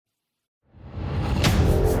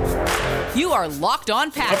You are Locked On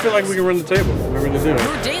Packers. I feel like we can run the table. We're going to do it.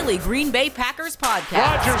 Your daily Green Bay Packers podcast.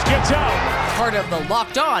 Rodgers gets out. Part of the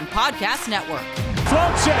Locked On Podcast Network.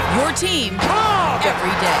 Floats it. Your team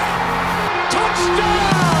every day.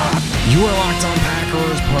 Touchdown! You are Locked On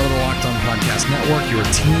Packers, part of the Locked On Podcast Network, your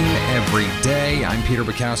team every day. I'm Peter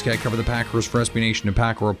Bukowski. I cover the Packers for SB Nation and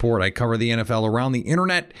Packer Report. I cover the NFL around the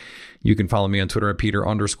internet. You can follow me on Twitter at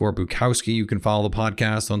Peter_Bukowski. You can follow the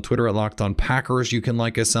podcast on Twitter at Locked On Packers. You can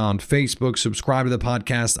like us on Facebook, subscribe to the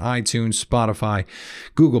podcast, iTunes, Spotify,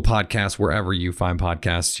 Google Podcasts, wherever you find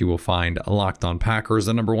podcasts, you will find Locked On Packers,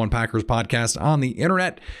 the number one Packers podcast on the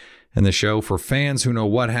internet, and the show for fans who know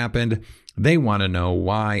what happened. They want to know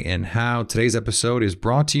why and how. Today's episode is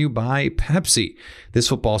brought to you by Pepsi. This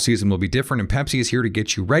football season will be different, and Pepsi is here to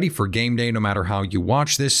get you ready for game day no matter how you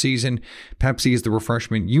watch this season. Pepsi is the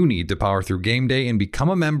refreshment you need to power through game day and become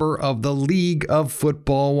a member of the League of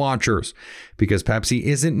Football Watchers. Because Pepsi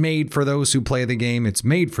isn't made for those who play the game, it's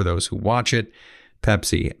made for those who watch it.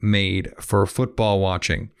 Pepsi, made for football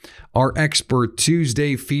watching. Our Expert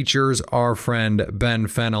Tuesday features our friend Ben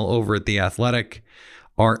Fennell over at The Athletic,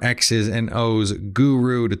 our X's and O's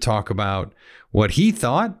guru, to talk about what he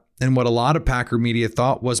thought and what a lot of Packer media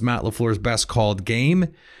thought was Matt LaFleur's best called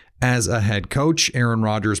game as a head coach. Aaron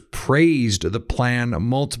Rodgers praised the plan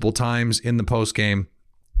multiple times in the postgame.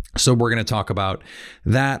 So we're going to talk about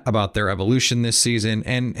that, about their evolution this season,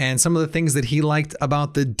 and some of the things that he liked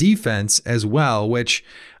about the defense as well, which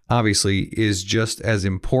obviously is just as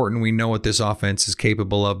important. We know what this offense is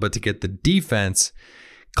capable of, but to get the defense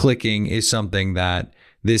clicking is something that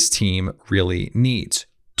this team really needs.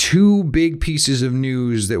 Two big pieces of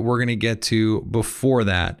news that we're going to get to before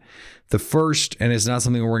that. The first, and it's not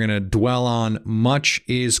something we're going to dwell on much,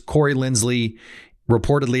 is Corey Linsley,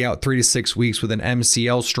 reportedly out 3 to 6 weeks with an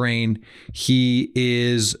MCL strain. He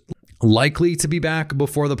is likely to be back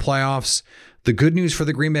before the playoffs. The good news for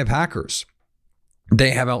the Green Bay Packers: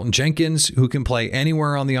 they have Elgton Jenkins, who can play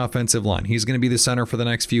anywhere on the offensive line. He's going to be the center for the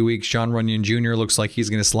next few weeks. John Runyon Jr. looks like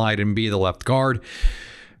he's going to slide and be the left guard.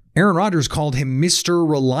 Aaron Rodgers called him Mr.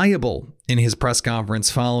 Reliable in his press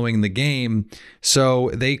conference following the game.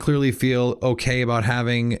 So they clearly feel okay about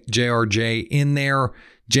having JRJ in there.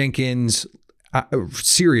 Jenkins,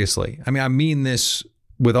 seriously, I mean this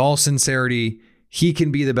with all sincerity, he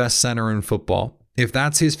can be the best center in football. If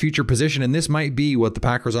that's his future position, and this might be what the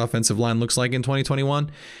Packers offensive line looks like in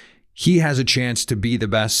 2021, he has a chance to be the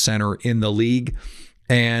best center in the league.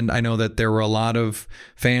 And I know that there were a lot of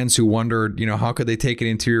fans who wondered, how could they take an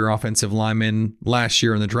interior offensive lineman last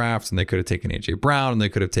year in the draft? And they could have taken A.J. Brown, and they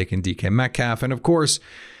could have taken DK Metcalf. And of course,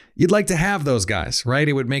 you'd like to have those guys, right?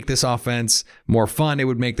 It would make this offense more fun. It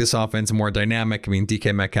would make this offense more dynamic. I mean,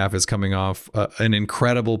 DK Metcalf is coming off an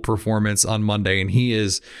incredible performance on Monday, and he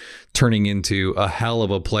is turning into a hell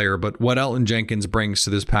of a player. But what Elgton Jenkins brings to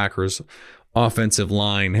this Packers offensive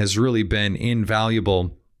line has really been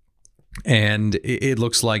invaluable. And it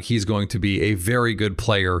looks like he's going to be a very good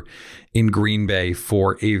player in Green Bay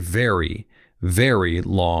for a very, very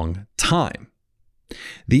long time.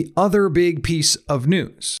 The other big piece of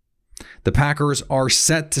news: the Packers are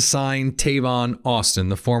set to sign Tavon Austin,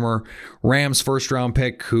 the former Rams first-round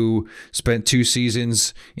pick who spent 2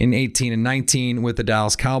 seasons in 18 and 19 with the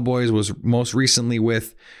Dallas Cowboys, was most recently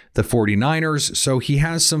with the 49ers. So he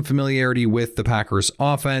has some familiarity with the Packers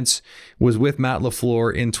offense, was with Matt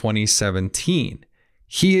LaFleur in 2017.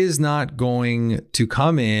 He is not going to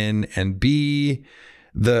come in and be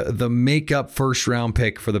the makeup first-round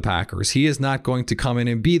pick for the Packers. He is not going to come in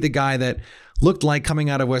and be the guy that looked like coming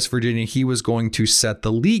out of West Virginia he was going to set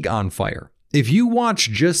the league on fire. If you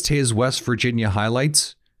watch just his West Virginia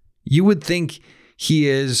highlights, you would think he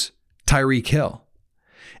is Tyreek Hill.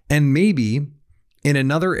 And maybe in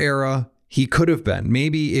another era, he could have been.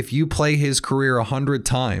 Maybe if you play his career 100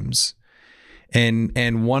 times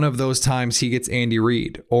and one of those times he gets Andy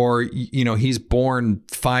Reid, or, he's born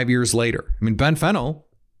 5 years later. I mean, Ben Fennell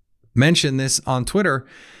mentioned this on Twitter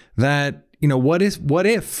that, what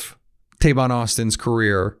if Tavon Austin's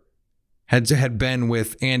career had been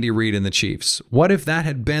with Andy Reid and the Chiefs? What if that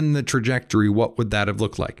had been the trajectory? What would that have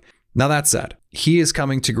looked like? Now, that said, he is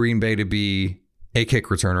coming to Green Bay to be a kick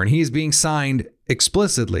returner, and he is being signed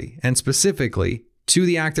explicitly and specifically to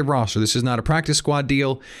the active roster. This is not a practice squad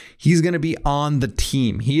deal. He's going to be on the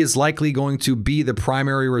team. He is likely going to be the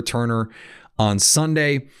primary returner on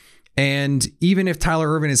Sunday. And even if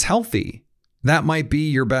Tyler Ervin is healthy, that might be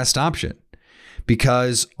your best option,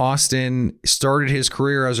 because Austin started his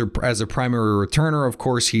career as a primary returner. Of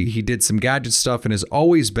course, he did some gadget stuff and has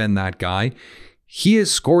always been that guy. He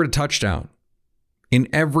has scored a touchdown in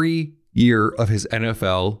every year of his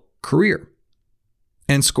NFL career.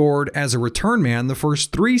 and scored as a return man the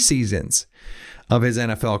first 3 seasons of his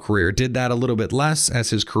NFL career. Did that a little bit less as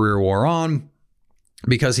his career wore on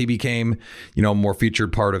because he became, a more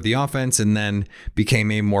featured part of the offense and then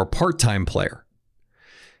became a more part-time player.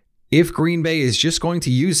 If Green Bay is just going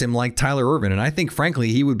to use him like Tyler Ervin, and I think, frankly,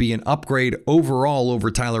 he would be an upgrade overall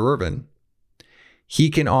over Tyler Ervin, he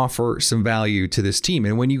can offer some value to this team.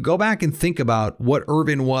 And when you go back and think about what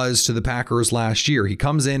Ervin was to the Packers last year, he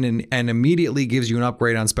comes in and immediately gives you an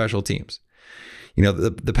upgrade on special teams.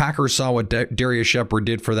 The Packers saw what Darius Shepard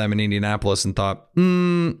did for them in Indianapolis and thought,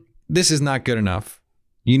 this is not good enough.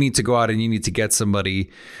 You need to go out and you need to get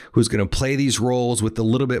somebody who's going to play these roles with a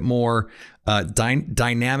little bit more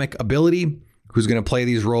dynamic ability, who's going to play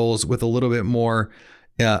these roles with a little bit more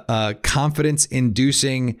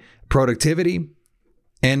confidence-inducing productivity,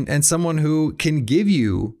 and someone who can give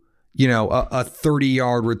you, a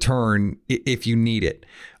 30-yard return if you need it,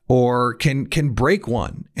 or can break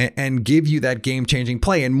one and give you that game-changing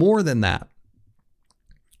play. And more than that,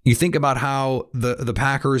 you think about how the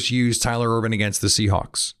Packers used Tyler Ervin against the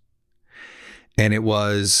Seahawks. And it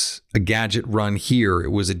was a gadget run here. It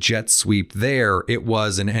was a jet sweep there. It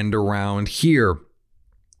was an end around here.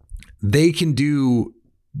 They can do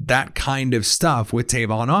that kind of stuff with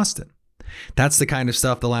Tavon Austin. That's the kind of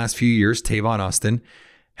stuff the last few years Tavon Austin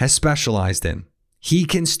has specialized in. He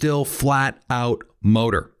can still flat out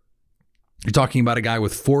motor. You're talking about a guy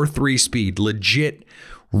with 4.3 speed, legit,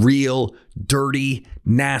 real, dirty,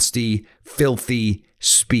 nasty, filthy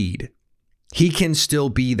speed. He can still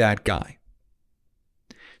be that guy.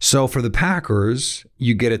 So for the Packers,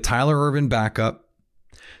 you get a Tyler Ervin backup,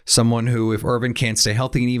 someone who, if Ervin can't stay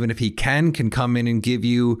healthy, and even if he can come in and give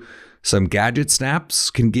you some gadget snaps,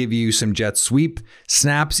 can give you some jet sweep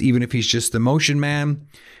snaps, even if he's just the motion man.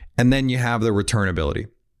 And then you have the return ability.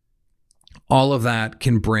 All of that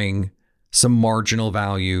can bring some marginal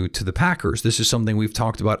value to the Packers. This is something we've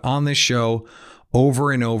talked about on this show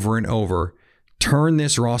over and over and over. Turn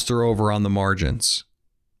this roster over on the margins.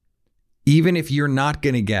 Even if you're not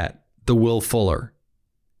going to get the Will Fuller,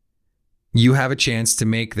 you have a chance to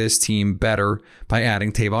make this team better by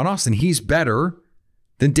adding Tavon Austin. He's better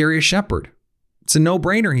than Darius Shepard. It's a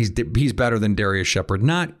no-brainer. He's better than Darius Shepard.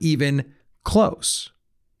 Not even close.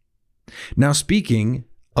 Now, speaking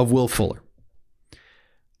of Will Fuller,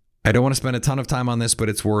 I don't want to spend a ton of time on this, but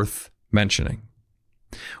it's worth mentioning.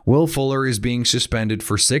 Will Fuller is being suspended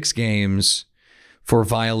for 6 games for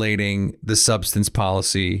violating the substance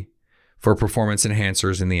policy for performance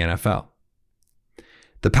enhancers in the NFL.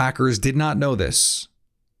 The Packers did not know this,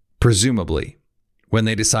 presumably, when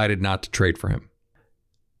they decided not to trade for him.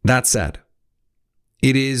 That said,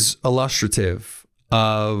 it is illustrative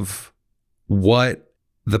of what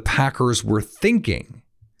the Packers were thinking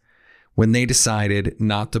when they decided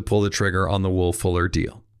not to pull the trigger on the Will Fuller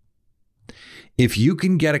deal. If you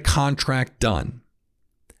can get a contract done,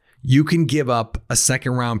 you can give up a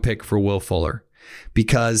 2nd-round pick for Will Fuller,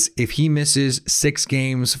 because if he misses 6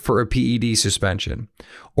 games for a PED suspension,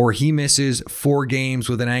 or he misses 4 games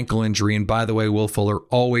with an ankle injury, and by the way, Will Fuller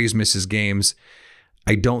always misses games,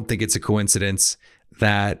 I don't think it's a coincidence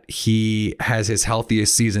that he has his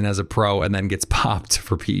healthiest season as a pro and then gets popped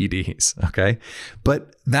for PEDs, okay?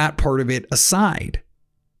 But that part of it aside,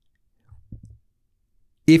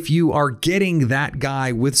 if you are getting that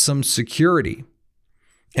guy with some security,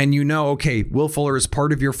 and okay, Will Fuller is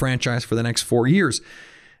part of your franchise for the next 4 years,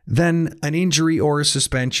 then an injury or a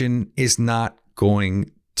suspension is not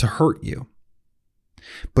going to hurt you.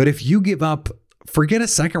 But if you give up, forget a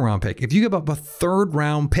 2nd-round pick, if you give up a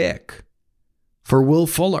 3rd-round pick for Will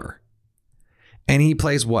Fuller, and he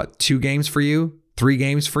plays 2 games for you, 3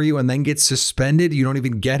 games for you, and then gets suspended, you don't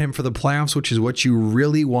even get him for the playoffs, which is what you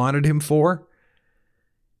really wanted him for,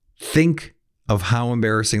 think of how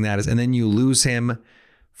embarrassing that is. And then you lose him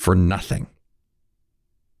for nothing.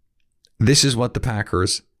 This is what the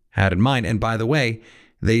Packers had in mind. And by the way,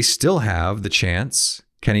 they still have the chance.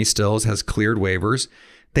 Kenny Stills has cleared waivers.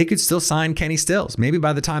 They could still sign Kenny Stills. Maybe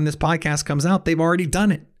by the time this podcast comes out, they've already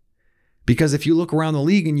done it. Because if you look around the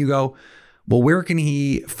league and you go, well, where can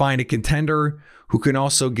he find a contender who can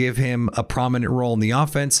also give him a prominent role in the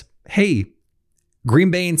offense? Hey,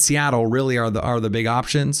 Green Bay and Seattle really are the big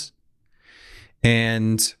options.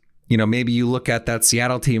 And maybe you look at that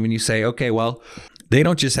Seattle team and you say, okay, well, they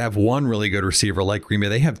don't just have one really good receiver like Green Bay.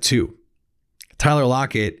 They have 2. Tyler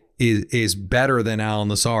Lockett is better than Allen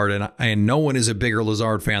Lazard, and no one is a bigger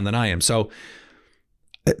Lazard fan than I am. So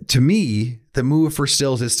to me, the move for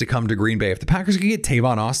Stills is to come to Green Bay. If the Packers can get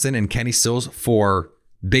Tavon Austin and Kenny Stills for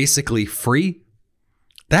basically free,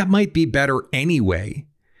 that might be better anyway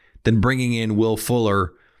than bringing in Will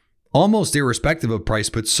Fuller almost irrespective of price,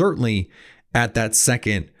 but certainly at that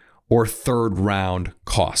second or third round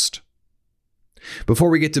cost. Before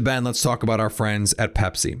we get to Ben, let's talk about our friends at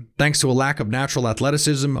Pepsi. Thanks to a lack of natural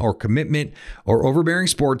athleticism or commitment or overbearing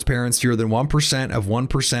sports parents, fewer than 1% of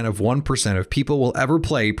 1% of 1% of people will ever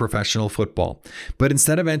play professional football. But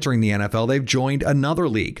instead of entering the NFL, they've joined another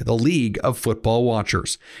league, the League of Football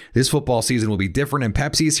Watchers. This football season will be different, and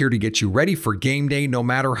Pepsi is here to get you ready for game day no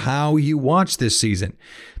matter how you watch this season.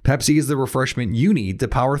 Pepsi is the refreshment you need to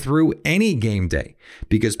power through any game day,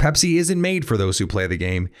 because Pepsi isn't made for those who play the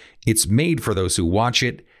game. It's made for those who watch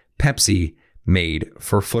it. Pepsi, made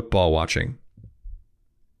for football watching.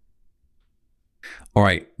 All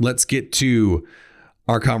right, let's get to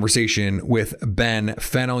our conversation with Ben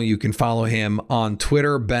Fennell. You can follow him on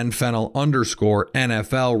Twitter,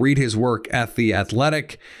 BenFennell_NFL. Read his work at The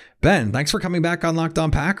Athletic. Ben, thanks for coming back on Locked On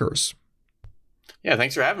Packers. Yeah,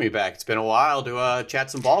 thanks for having me back. It's been a while to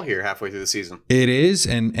chat some ball here halfway through the season. It is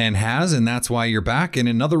and that's why you're back. And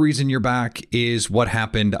another reason you're back is what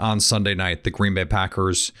happened on Sunday night. The Green Bay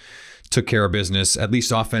Packers took care of business, at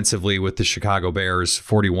least offensively, with the Chicago Bears,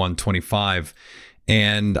 41-25.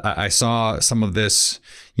 And I saw some of this,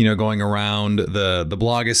 going around the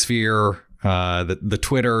blogosphere, the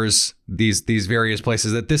Twitters, these various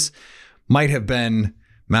places, that this might have been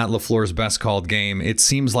Matt LaFleur's best called game. It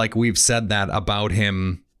seems like we've said that about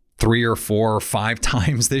him 3 or 4 or 5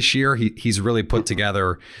 times this year. He's really put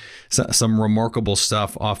together some remarkable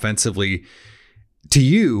stuff offensively. To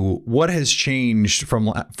you, what has changed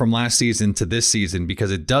from last season to this season?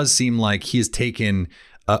 Because it does seem like he's taken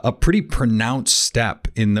a pretty pronounced step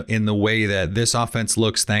in the way that this offense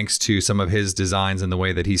looks, thanks to some of his designs and the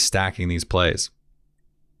way that he's stacking these plays.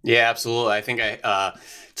 Yeah, absolutely. I think I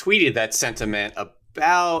tweeted that sentiment about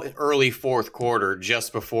early fourth quarter,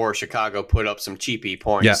 just before Chicago put up some cheapy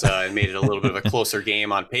points and made it a little bit of a closer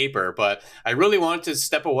game on paper. But I really wanted to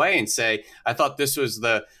step away and say I thought this was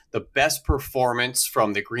the best performance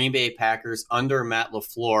from the Green Bay Packers under Matt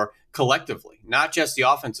LaFleur collectively, not just the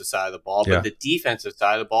offensive side of the ball, but the defensive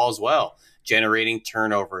side of the ball as well, generating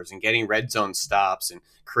turnovers and getting red zone stops and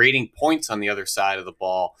creating points on the other side of the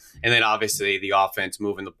ball. And then obviously the offense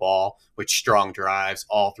moving the ball with strong drives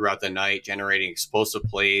all throughout the night, generating explosive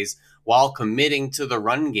plays while committing to the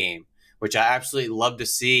run game, which I absolutely love to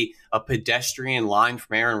see. A pedestrian line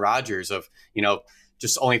from Aaron Rodgers of,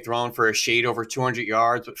 just only throwing for a shade over 200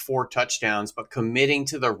 yards, but 4 touchdowns, but committing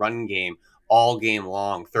to the run game all game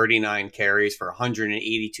long, 39 carries for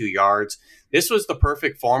 182 yards. This was the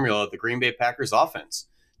perfect formula of the Green Bay Packers offense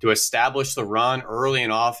to establish the run early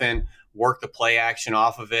and often, work the play action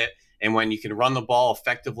off of it. And when you can run the ball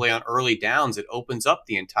effectively on early downs, it opens up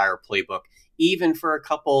the entire playbook, even for a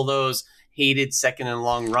couple of those hated second and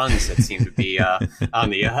long runs that seem to be on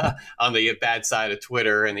the bad side of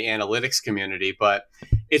Twitter and the analytics community. But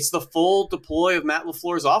it's the full deploy of Matt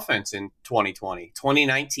LaFleur's offense in 2020.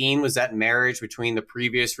 2019 was that marriage between the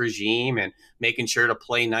previous regime and making sure to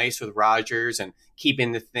play nice with Rodgers and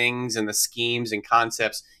keeping the things and the schemes and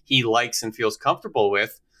concepts he likes and feels comfortable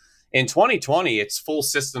with. In 2020, it's full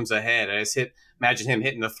systems ahead. I just imagine him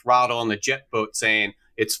hitting the throttle on the jet boat saying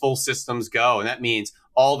it's full systems go. And that means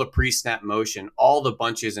all the pre-snap motion, all the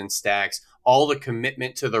bunches and stacks, all the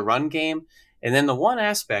commitment to the run game. And then the one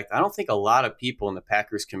aspect I don't think a lot of people in the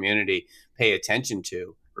Packers community pay attention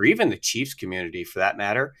to, or even the Chiefs community for that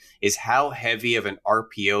matter, is how heavy of an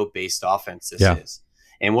RPO-based offense this is.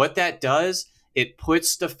 And what that does, it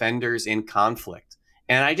puts defenders in conflict.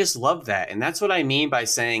 And I just love that. And that's what I mean by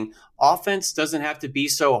saying offense doesn't have to be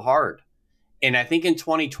so hard. And I think in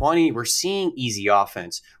 2020, we're seeing easy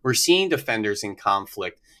offense. We're seeing defenders in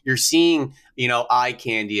conflict. You're seeing, eye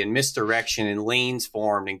candy and misdirection and lanes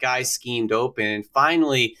formed and guys schemed open. And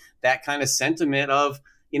finally, that kind of sentiment of,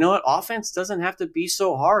 offense doesn't have to be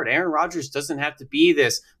so hard. Aaron Rodgers doesn't have to be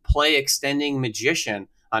this play extending magician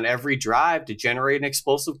on every drive to generate an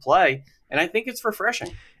explosive play. And I think it's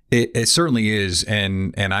refreshing. It certainly is.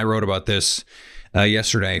 And I wrote about this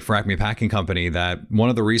yesterday for Acme Packing Company, that one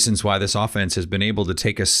of the reasons why this offense has been able to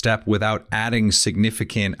take a step without adding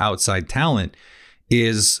significant outside talent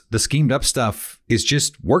is the schemed up stuff is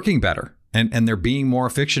just working better. And they're being more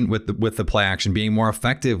efficient with the play action, being more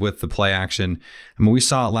effective with the play action. I mean, we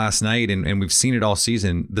saw it last night and we've seen it all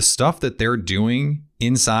season. The stuff that they're doing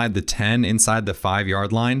inside the 10, inside the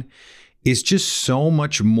 5-yard line is just so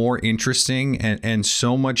much more interesting and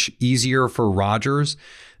so much easier for Rodgers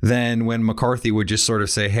than when McCarthy would just sort of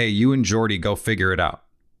say, hey, you and Jordy go figure it out.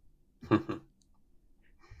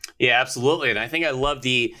 Yeah, absolutely. And I think I love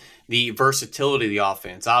the versatility of the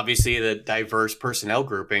offense, obviously the diverse personnel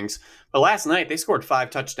groupings. But last night, they scored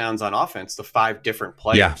 5 touchdowns on offense to 5 different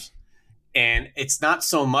players. And it's not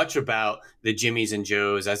so much about the Jimmies and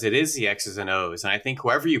Joes as it is the X's and O's. And I think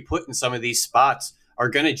whoever you put in some of these spots are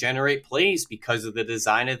going to generate plays because of the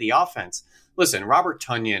design of the offense. Listen, Robert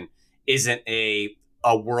Tonyan isn't a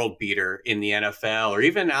world beater in the NFL, or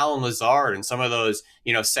even Alan Lazard and some of those,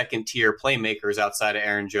 second tier playmakers outside of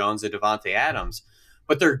Aaron Jones and Devontae Adams.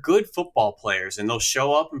 But they're good football players, and they'll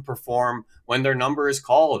show up and perform when their number is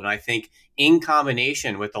called. And I think in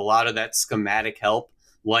combination with a lot of that schematic help,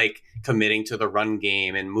 like committing to the run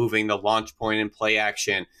game and moving the launch point and play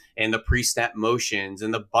action and the pre-snap motions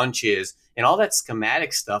and the bunches and all that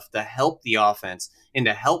schematic stuff to help the offense and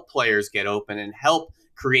to help players get open and help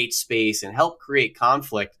create space and help create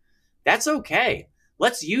conflict, that's okay.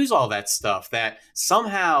 Let's use all that stuff that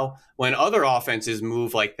somehow when other offenses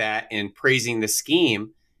move like that and praising the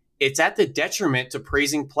scheme, it's at the detriment to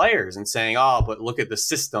praising players and saying, oh, but look at the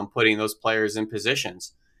system putting those players in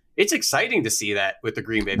positions. It's exciting to see that with the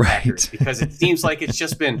Green Bay Packers because it seems like it's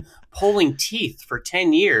just been pulling teeth for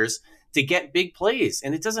 10 years to get big plays,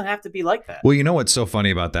 and it doesn't have to be like that. Well, you know what's so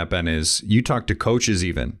funny about that, Ben, is you talk to coaches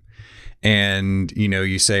even, and,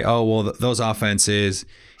 you say, oh, well, those offenses,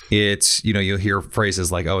 it's, you'll hear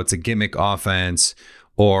phrases like, oh, it's a gimmick offense,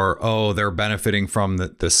 or, oh, they're benefiting from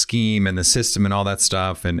the scheme and the system and all that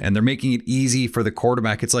stuff, and they're making it easy for the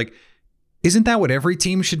quarterback. It's like, isn't that what every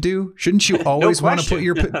team should do? Shouldn't you always want to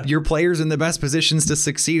put your players in the best positions to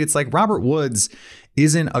succeed? It's like Robert Woods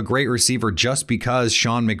isn't a great receiver just because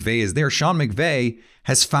Sean McVay is there. Sean McVay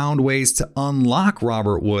has found ways to unlock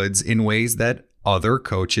Robert Woods in ways that other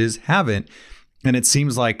coaches haven't. And it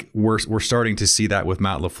seems like we're starting to see that with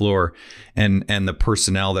Matt LaFleur and the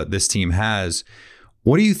personnel that this team has.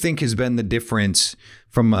 What do you think has been the difference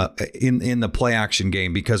from in the play action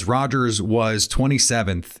game? Because Rodgers was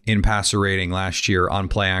 27th in passer rating last year on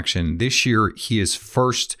play action. This year, he is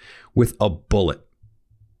first with a bullet.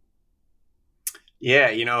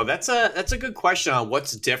 Yeah, that's a good question on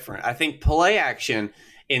what's different. I think play action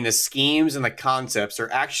in the schemes and the concepts are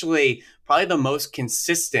actually probably the most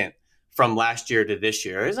consistent from last year to this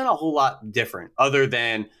year. There isn't a whole lot different other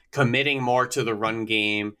than committing more to the run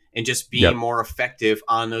game and just being more effective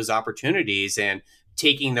on those opportunities and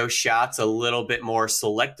taking those shots a little bit more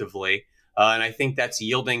selectively. And I think that's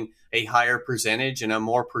yielding a higher percentage and a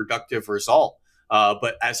more productive result.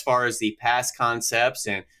 But as far as the pass concepts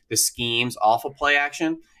and the schemes off of play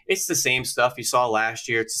action, it's the same stuff you saw last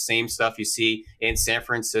year. It's the same stuff you see in San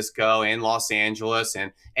Francisco and Los Angeles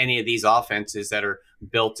and any of these offenses that are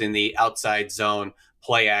built in the outside zone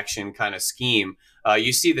play action kind of scheme.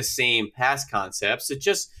 You see the same pass concepts. It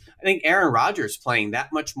just, I think Aaron Rodgers playing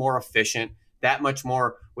that much more efficient, that much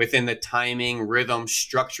more within the timing, rhythm,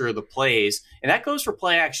 structure of the plays. And that goes for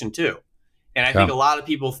play action too. And I think a lot of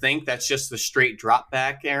people think that's just the straight drop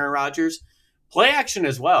back Aaron Rodgers. Play action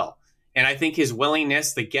as well. And I think his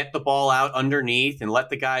willingness to get the ball out underneath and let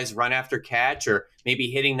the guys run after catch, or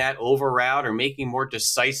maybe hitting that over route or making more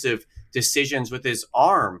decisive decisions with his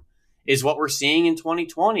arm, is what we're seeing in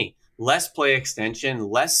 2020. Less play extension,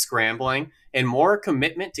 less scrambling, and more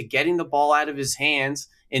commitment to getting the ball out of his hands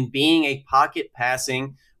and being a pocket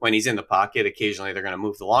passing, when he's in the pocket, occasionally they're going to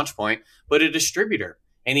move the launch point, but a distributor.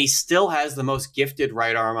 And he still has the most gifted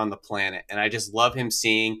right arm on the planet. And I just love him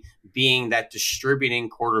being that distributing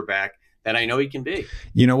quarterback that I know he can be.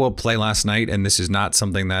 You know what play last night, and this is not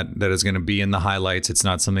something that is going to be in the highlights. It's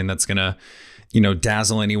not something that's going to,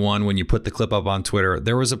 dazzle anyone when you put the clip up on Twitter.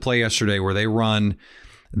 There was a play yesterday where they run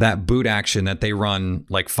that boot action that they run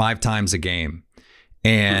like 5 times a game.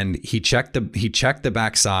 And he checked the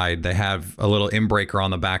backside. They have a little in-breaker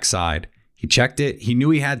on the backside. He checked it. He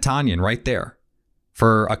knew he had Tonyan right there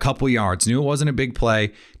for a couple yards. Knew it wasn't a big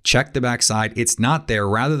play. Checked the backside. It's not there.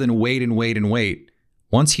 Rather than wait and wait and wait,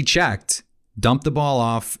 once he checked, dump the ball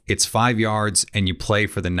off. It's 5 yards, and you play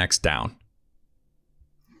for the next down.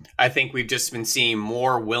 I think we've just been seeing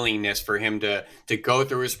more willingness for him to go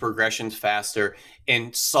through his progressions faster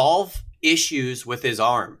and solve issues with his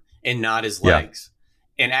arm and not his legs.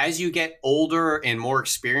 And as you get older and more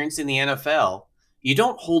experienced in the NFL, you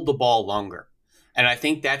don't hold the ball longer. And I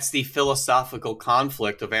think that's the philosophical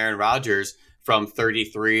conflict of Aaron Rodgers from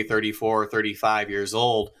 33, 34, 35 years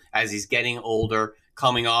old, as he's getting older,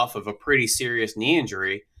 coming off of a pretty serious knee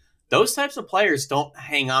injury. Those types of players don't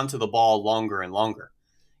hang on to the ball longer and longer.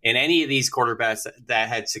 And any of these quarterbacks that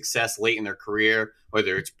had success late in their career,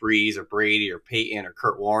 whether it's Breeze or Brady or Peyton or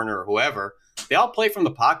Kurt Warner or whoever, they all play from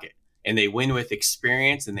the pocket. And they win with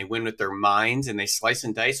experience, and they win with their minds, and they slice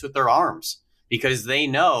and dice with their arms because they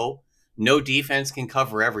know no defense can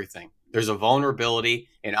cover everything. There's a vulnerability,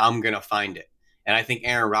 and I'm going to find it. And I think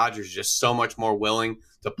Aaron Rodgers is just so much more willing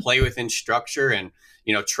to play within structure and,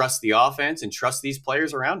 trust the offense and trust these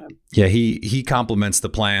players around him. Yeah, he complements the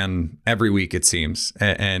plan every week, it seems.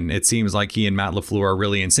 And it seems like he and Matt LaFleur are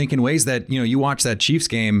really in sync in ways that, you watch that Chiefs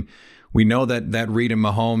game, we know that Reed and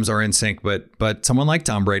Mahomes are in sync, but someone like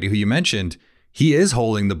Tom Brady, who you mentioned, he is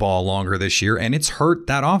holding the ball longer this year, and it's hurt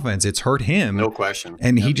that offense. It's hurt him. No question.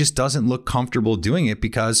 And he just doesn't look comfortable doing it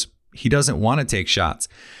because he doesn't want to take shots.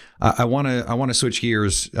 I want to switch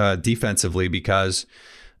gears defensively because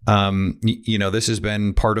this has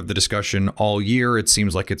been part of the discussion all year. It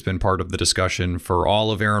seems like it's been part of the discussion for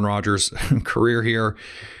all of Aaron Rodgers' career here.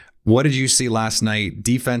 What did you see last night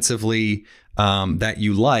defensively that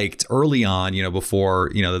you liked early on,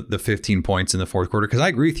 before, the 15 points in the fourth quarter? Because I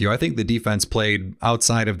agree with you. I think the defense played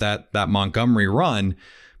outside of that Montgomery run,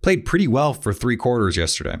 played pretty well for 3 quarters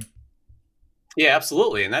yesterday. Yeah,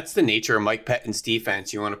 absolutely. And that's the nature of Mike Pettine's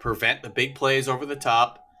defense. You want to prevent the big plays over the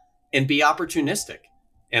top and be opportunistic.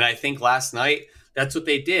 And I think last night, that's what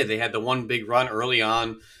they did. They had the one big run early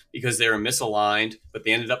on because they were misaligned, but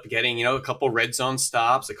they ended up getting, a couple red zone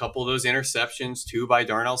stops, a couple of those interceptions, 2 by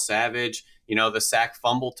Darnell Savage, the sack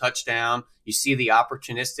fumble touchdown. You see the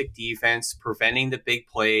opportunistic defense preventing the big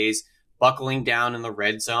plays, buckling down in the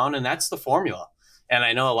red zone, and that's the formula. And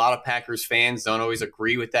I know a lot of Packers fans don't always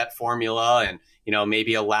agree with that formula and,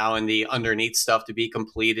 maybe allowing the underneath stuff to be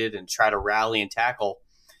completed and try to rally and tackle.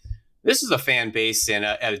 This is a fan base and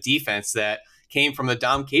a defense that came from the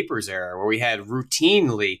Dom Capers era where we had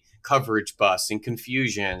routinely coverage busts and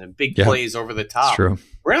confusion and big plays over the top. True.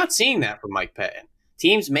 We're not seeing that from Mike Pettin.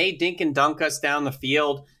 Teams may dink and dunk us down the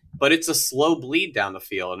field, but it's a slow bleed down the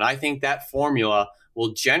field. And I think that formula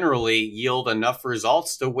will generally yield enough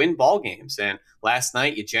results to win ball games. And last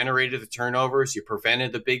night you generated the turnovers, you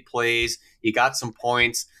prevented the big plays, you got some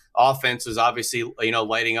points. Offense was obviously,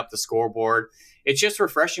 lighting up the scoreboard. It's just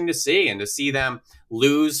refreshing to see, and to see them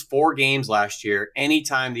lose 4 games last year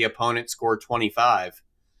anytime the opponent scored 25.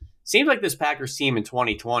 Seems like this Packers team in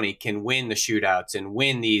 2020 can win the shootouts and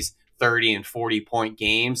win these 30 and 40 point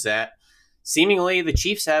games that seemingly the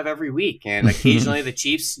Chiefs have every week. And occasionally the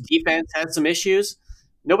Chiefs defense has some issues.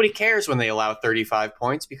 Nobody cares when they allow 35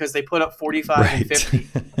 points because they put up 45 and 50.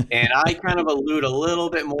 And I kind of allude a little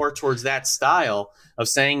bit more towards that style of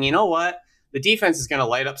saying, you know what? The defense is going to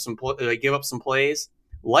light up give up some plays,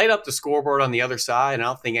 light up the scoreboard on the other side, and I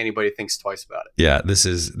don't think anybody thinks twice about it. Yeah, this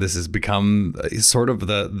has become sort of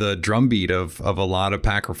the drumbeat of a lot of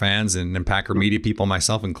Packer fans and Packer media people,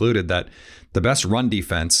 myself included, that the best run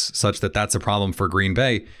defense, such that that's a problem for Green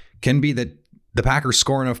Bay, can be that the Packers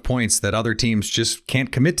score enough points that other teams just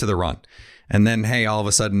can't commit to the run. And then, hey, all of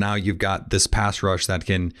a sudden now you've got this pass rush that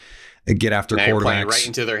can get after now quarterbacks. You're playing right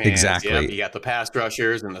into their hands. Exactly. Yep. You got the pass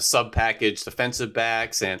rushers and the sub-package defensive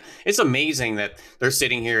backs. And it's amazing that they're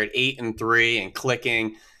sitting here at 8-3 and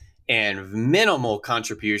clicking, and minimal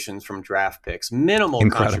contributions from draft picks, minimal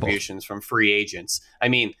contributions from free agents. I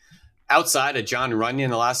mean, outside of John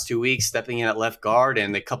Runyon the last 2 weeks stepping in at left guard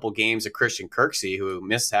and the couple games of Christian Kirksey, who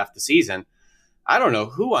missed half the season, I don't know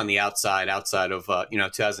who on the outside of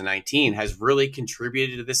 2019 has really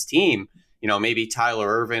contributed to this team. Maybe Tyler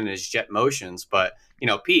Ervin and his jet motions, but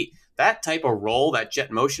Pete, that type of role, that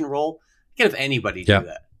jet motion role, can have anybody do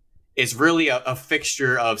that. It's really a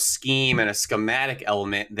fixture of scheme and a schematic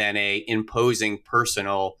element than a imposing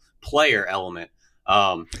personal player element.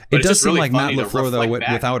 It does seem like Matt LaFleur, though,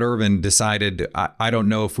 without Ervin, decided, I don't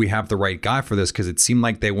know if we have the right guy for this, because it seemed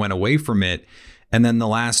like they went away from it. And then the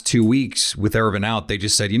last 2 weeks with Ervin out, they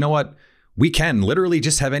just said, you know what? We can literally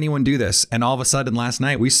just have anyone do this. And all of a sudden last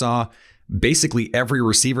night we saw basically every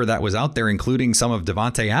receiver that was out there, including some of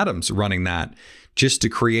Devontae Adams, running that just to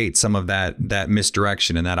create some of that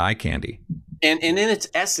misdirection and that eye candy. And in its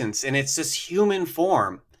essence, and it's this human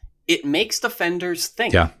form, it makes defenders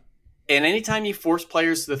think. Yeah. And anytime you force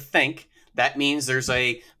players to think, that means there's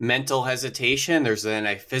a mental hesitation. There's then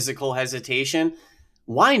a physical hesitation.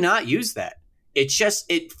 Why not use that?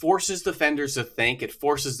 It forces defenders to think. It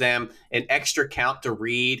forces them an extra count to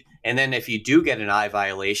read. And then if you do get an eye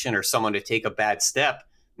violation or someone to take a bad step,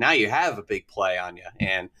 now you have a big play on you.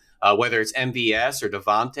 And whether it's MVS or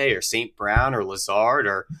Devontae or St. Brown or Lazard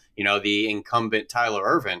or, the incumbent Tyler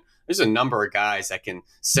Ervin, there's a number of guys that can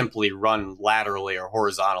simply run laterally or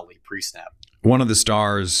horizontally pre-snap. One of the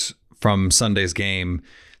stars from Sunday's game,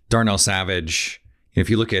 Darnell Savage, if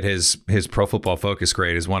you look at his Pro Football Focus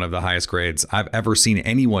grade, is one of the highest grades I've ever seen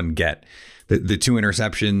anyone get. The 2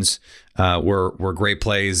 interceptions were great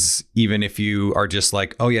plays, even if you are just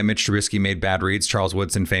like, oh yeah, Mitch Trubisky made bad reads. Charles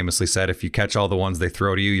Woodson famously said, if you catch all the ones they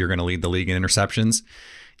throw to you, you're going to lead the league in interceptions.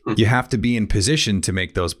 You have to be in position to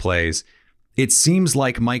make those plays. it seems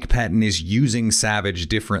like Mike Pettine is using Savage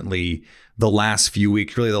differently the last few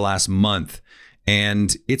weeks, really the last month.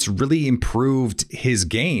 And it's really improved his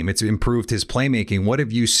game. It's improved his playmaking. What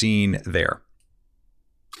have you seen there?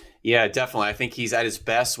 Yeah, definitely. I think he's at his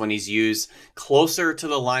best when he's used closer to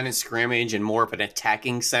the line of scrimmage in more of an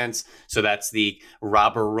attacking sense. So that's the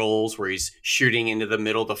robber rolls where he's shooting into the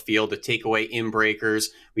middle of the field to take away inbreakers.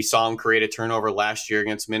 We saw him create a turnover last year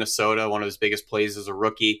against Minnesota. One of his biggest plays as a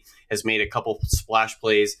rookie, has made a couple splash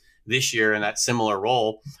plays this year in that similar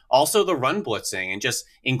role. Also the run blitzing and just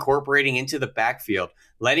incorporating into the backfield,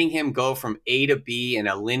 letting him go from A to B in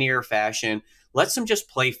a linear fashion. Lets him just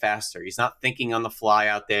play faster. He's not thinking on the fly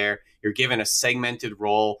out there. You're given a segmented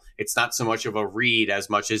role. It's not so much of a read as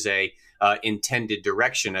much as a intended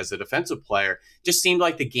direction as a defensive player. Just seemed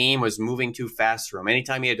like the game was moving too fast for him.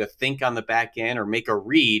 Anytime he had to think on the back end or make a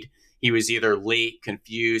read, he was either late,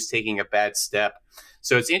 confused, taking a bad step.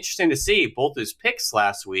 So it's interesting to see both his picks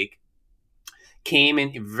last week came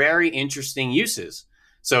in very interesting uses.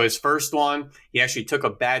 So his first one, he actually took a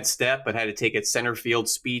bad step, but had to take a center field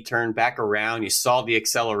speed turn back around. You saw the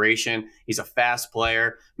acceleration. He's a fast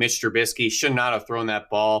player. Mitch Trubisky should not have thrown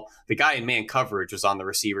that ball. The guy in man coverage was on the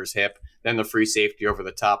receiver's hip. Then the free safety over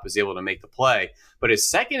the top was able to make the play. But his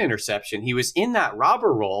second interception, he was in that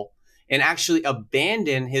robber role and actually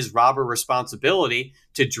abandoned his robber responsibility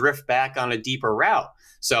to drift back on a deeper route.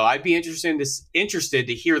 So I'd be interested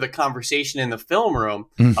to hear the conversation in the film room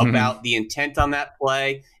about the intent on that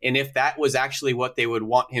play and if that was actually what they would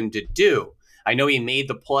want him to do. I know he made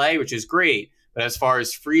the play, which is great, but as far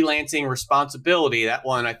as freelancing responsibility, that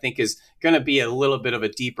one I think is going to be a little bit of a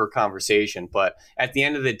deeper conversation. But at the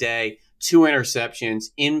end of the day, 2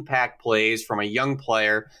 interceptions, impact plays from a young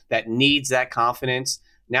player that needs that confidence.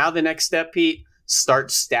 Now the next step, Pete,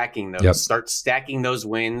 start stacking those. Yep. Start stacking those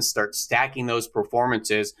wins. Start stacking those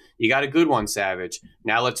performances. You got a good one, Savage.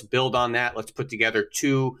 Now let's build on that. Let's put together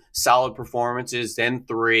 2 solid performances, then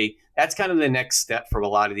 3. That's kind of the next step for a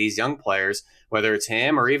lot of these young players, whether it's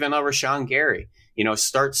him or even Rashawn Gary.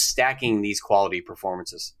 Start stacking these quality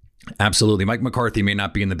performances. Absolutely. Mike McCarthy may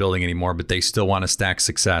not be in the building anymore, but they still want to stack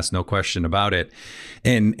success. No question about it.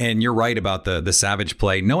 And you're right about the Savage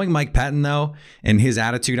play. Knowing Mike Pettine, though, and his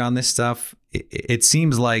attitude on this stuff, it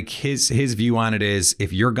seems like his view on it is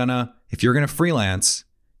if you're gonna freelance,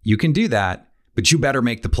 you can do that, but you better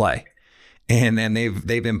make the play. And then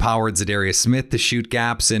they've empowered Zadarius Smith to shoot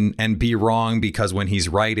gaps and be wrong, because when he's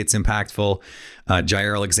right, it's impactful.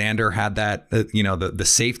 Jair Alexander had that, the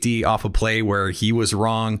safety off a play where he was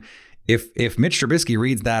wrong. If Mitch Trubisky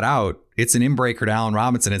reads that out, it's an inbreaker to Allen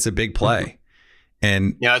Robinson. It's a big play.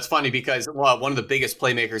 And it's funny because one of the biggest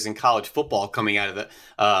playmakers in college football coming out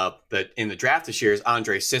of in the draft this year is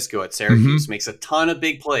Andre Cisco at Syracuse. Makes a ton of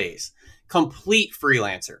big plays. Complete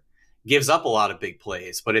freelancer. Gives up a lot of big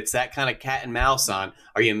plays, but it's that kind of cat and mouse on,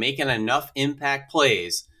 are you making enough impact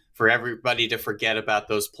plays for everybody to forget about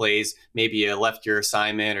those plays? Maybe you left your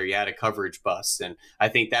assignment or you had a coverage bust. And I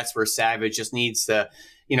think that's where Savage just needs to,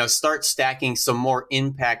 start stacking some more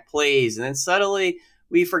impact plays. And then suddenly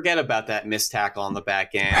we forget about that missed tackle on the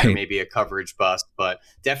back end, or maybe a coverage bust. But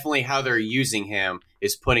definitely how they're using him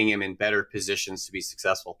is putting him in better positions to be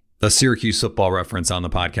successful. A Syracuse football reference on the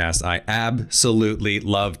podcast. I absolutely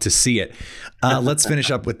love to see it. Let's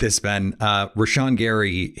finish up with this, Ben. Rashawn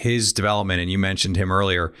Gary, his development, and you mentioned him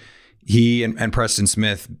earlier, he and Preston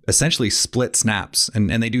Smith essentially split snaps,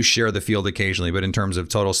 and they do share the field occasionally, but in terms of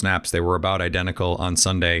total snaps, they were about identical on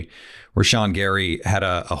Sunday. Rashawn Gary had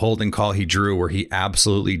a holding call he drew where he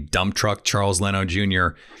absolutely dump trucked Charles Leno Jr.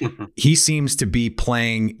 He seems to be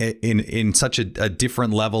playing in such a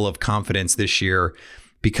different level of confidence this year,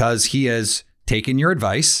 because he has taken your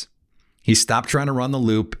advice. He stopped trying to run the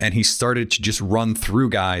loop and he started to just run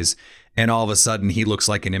through guys. And all of a sudden he looks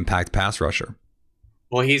like an impact pass rusher.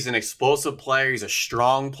 Well, he's an explosive player. He's a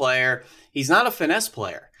strong player. He's not a finesse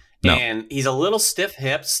player. No. And he's a little stiff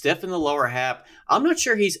in the lower half. I'm not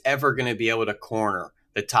sure he's ever going to be able to corner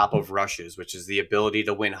the top of rushes, which is the ability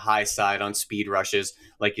to win high side on speed rushes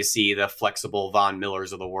like you see the flexible Von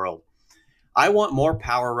Millers of the world. I want more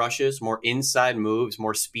power rushes, more inside moves,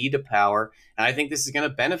 more speed to power, and I think this is going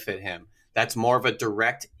to benefit him. That's more of a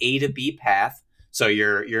direct A to B path, so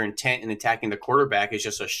your intent in attacking the quarterback is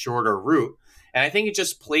just a shorter route, and I think it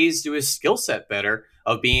just plays to his skill set better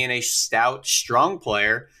of being a stout, strong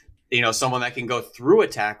player, someone that can go through a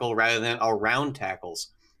tackle rather than around tackles.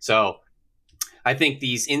 So I think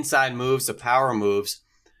these inside moves, the power moves,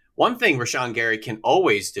 one thing Rashawn Gary can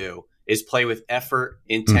always do is play with effort,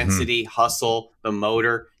 intensity, hustle, the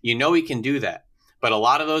motor. He can do that. But a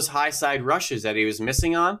lot of those high side rushes that he was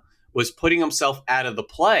missing on was putting himself out of the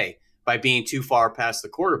play by being too far past the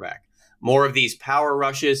quarterback. More of these power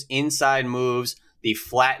rushes, inside moves, the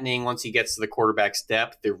flattening once he gets to the quarterback's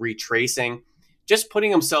depth, the retracing, just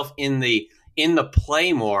putting himself in the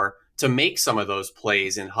play more to make some of those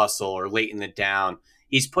plays in hustle or late in the down.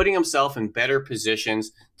 He's putting himself in better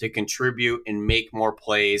positions to contribute and make more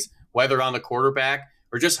plays, whether on the quarterback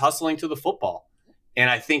or just hustling to the football. And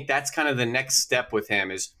I think that's kind of the next step with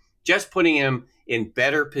him, is just putting him in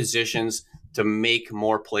better positions to make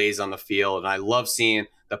more plays on the field. And I love seeing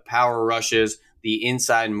the power rushes, the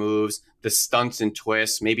inside moves, the stunts and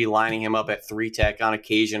twists, maybe lining him up at 3-tech on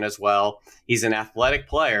occasion as well. He's an athletic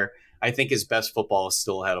player. I think his best football is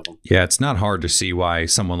still ahead of him. Yeah, it's not hard to see why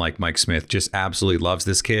someone like Mike Smith just absolutely loves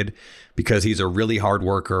this kid, because he's a really hard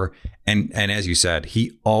worker. And as you said,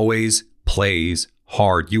 he always plays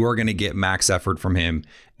hard. You are going to get max effort from him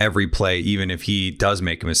every play, even if he does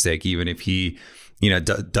make a mistake, even if he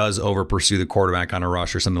does over pursue the quarterback on a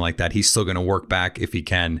rush or something like that. He's still going to work back if he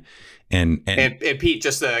can. And Pete,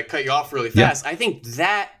 just to cut you off really fast, yeah. I think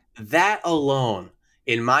that alone,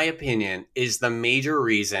 in my opinion, is the major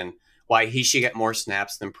reason why he should get more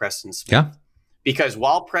snaps than Preston Smith. Yeah. Because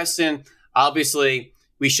while Preston, obviously,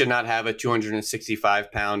 we should not have a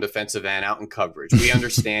 265-pound defensive end out in coverage. We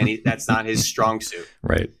understand that's not his strong suit.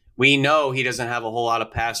 Right. We know he doesn't have a whole lot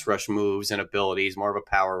of pass rush moves and abilities, more of a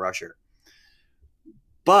power rusher.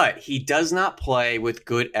 But he does not play with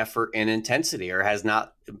good effort and intensity, or has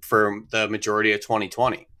not for the majority of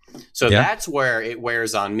 2020. So that's where it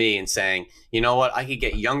wears on me, and saying, you know what, I could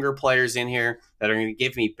get younger players in here that are going to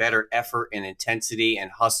give me better effort and intensity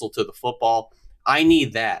and hustle to the football. I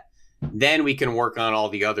need that. Then we can work on all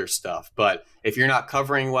the other stuff. But if you're not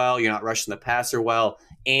covering well, you're not rushing the passer well,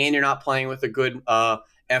 and you're not playing with a good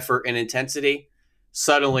effort and intensity,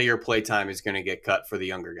 suddenly your play time is going to get cut for the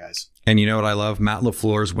younger guys. And you know what I love? Matt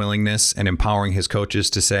LaFleur's willingness and empowering his coaches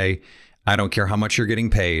to say, I don't care how much you're getting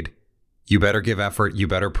paid. You better give effort. You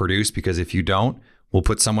better produce, because if you don't, we'll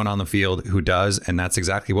put someone on the field who does. And that's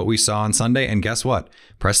exactly what we saw on Sunday. And guess what?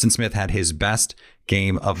 Preston Smith had his best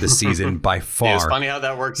game of the season by far. It's funny how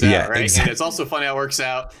that works out, right? Exactly. And it's also funny how it works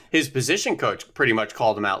out. His position coach pretty much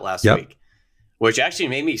called him out last week, which actually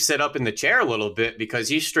made me sit up in the chair a little bit, because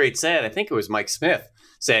he straight said, I think it was Mike Smith,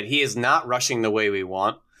 said he is not rushing the way we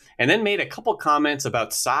want. And then made a couple comments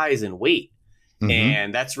about size and weight. Mm-hmm.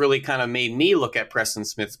 And that's really kind of made me look at Preston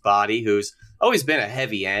Smith's body, who's always been a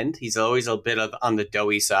heavy end. He's always a bit on the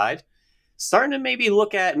doughy side. Starting to maybe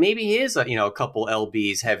look at, maybe he is a couple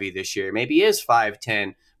lbs heavy this year. Maybe he is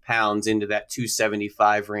 5'10" pounds into that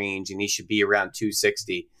 275 range, and he should be around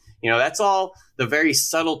 260. That's all the very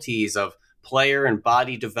subtleties of player and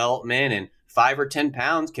body development, and 5 or 10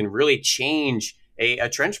 pounds can really change a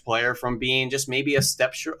trench player from being just maybe a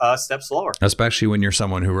step slower. Especially when you're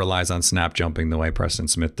someone who relies on snap jumping the way Preston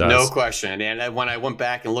Smith does. No question. And when I went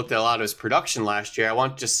back and looked at a lot of his production last year, I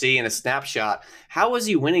wanted to see in a snapshot, how was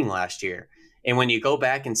he winning last year? And when you go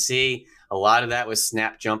back and see, a lot of that was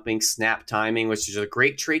snap jumping, snap timing, which is a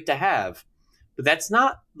great trait to have. But that's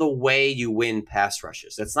not the way you win pass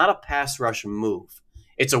rushes. That's not a pass rush move.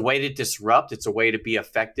 It's a way to disrupt. It's a way to be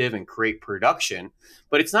effective and create production,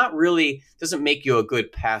 but it's not really, doesn't make you a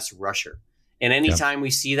good pass rusher. And anytime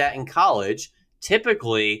we see that in college,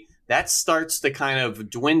 typically that starts to kind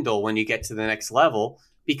of dwindle when you get to the next level,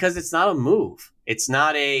 because it's not a move. It's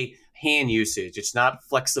not a hand usage. It's not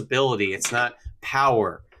flexibility. It's not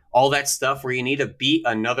power. All that stuff where you need to beat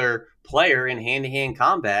another player in hand-to-hand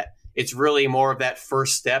combat. It's really more of that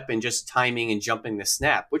first step and just timing and jumping the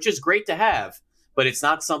snap, which is great to have. But it's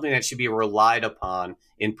not something that should be relied upon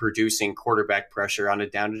in producing quarterback pressure on a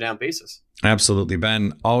down-to-down basis. Absolutely,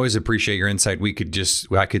 Ben. Always appreciate your insight.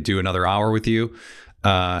 I could do another hour with you,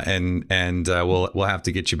 and we'll have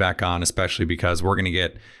to get you back on, especially because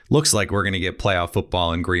looks like we're gonna get playoff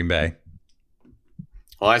football in Green Bay.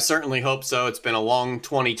 Well, I certainly hope so. It's been a long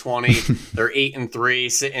 2020. They're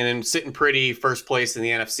 8-3, sitting pretty first place in the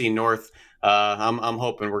NFC North. I'm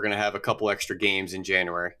hoping we're going to have a couple extra games in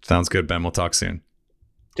January. Sounds good, Ben. We'll talk soon.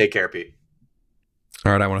 Take care, Pete.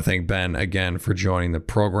 All right. I want to thank Ben again for joining the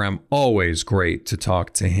program. Always great to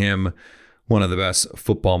talk to him. One of the best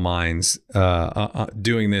football minds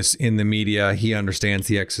doing this in the media. He understands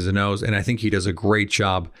the X's and O's, and I think he does a great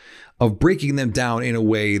job of breaking them down in a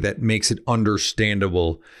way that makes it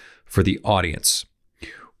understandable for the audience.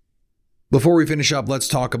 Before we finish up, let's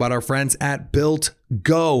talk about our friends at Built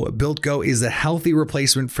Go. Built Go is a healthy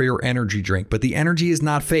replacement for your energy drink, but the energy is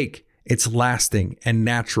not fake. It's lasting and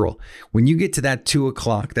natural. When you get to that 2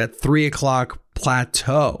 o'clock, that 3 o'clock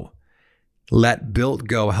plateau, let Built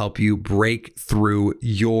Go help you break through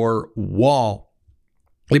your wall.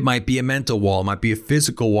 It might be a mental wall. It might be a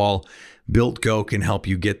physical wall. Built Go can help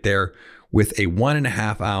you get there with a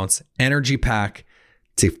 1.5 ounce energy pack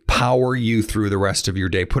to power you through the rest of your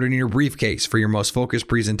day. Put it in your briefcase for your most focused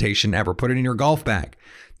presentation ever. Put it in your golf bag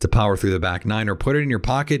to power through the back nine, or put it in your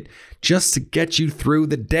pocket just to get you through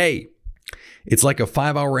the day. It's like a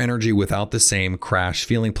 5-hour energy without the same crash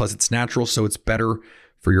feeling. Plus, it's natural, so it's better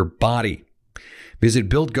for your body. Visit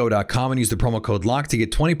BuiltGo.com and use the promo code LOCKED to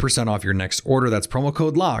get 20% off your next order. That's promo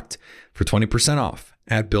code LOCKED for 20% off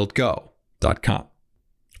at BuiltGo.com.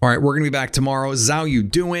 All right, we're going to be back tomorrow. How you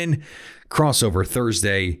doing? Crossover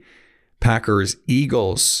Thursday. Packers,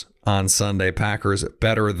 Eagles on Sunday. Packers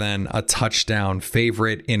better than a touchdown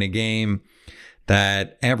favorite in a game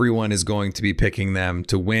that everyone is going to be picking them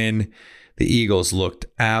to win. The Eagles looked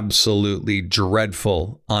absolutely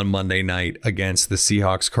dreadful on Monday night against the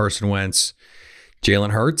Seahawks. Carson Wentz,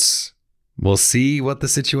 Jalen Hurts. We'll see what the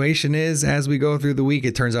situation is as we go through the week.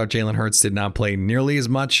 It turns out Jalen Hurts did not play nearly as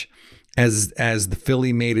much as the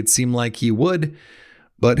Philly made it seem like he would.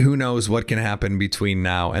 But who knows what can happen between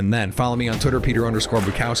now and then. Follow me on Twitter,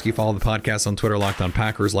 Peter_Bukowski. Follow the podcast on Twitter, Locked On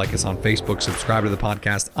Packers. Like us on Facebook. Subscribe to the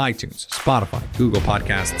podcast, iTunes, Spotify, Google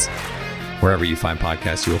Podcasts. Wherever you find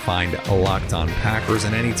podcasts, you will find Locked On Packers.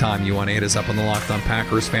 And anytime you want to hit us up on the Locked On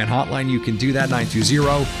Packers fan hotline, you can do that,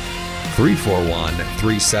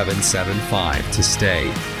 920-341-3775 to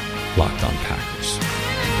stay Locked On Packers.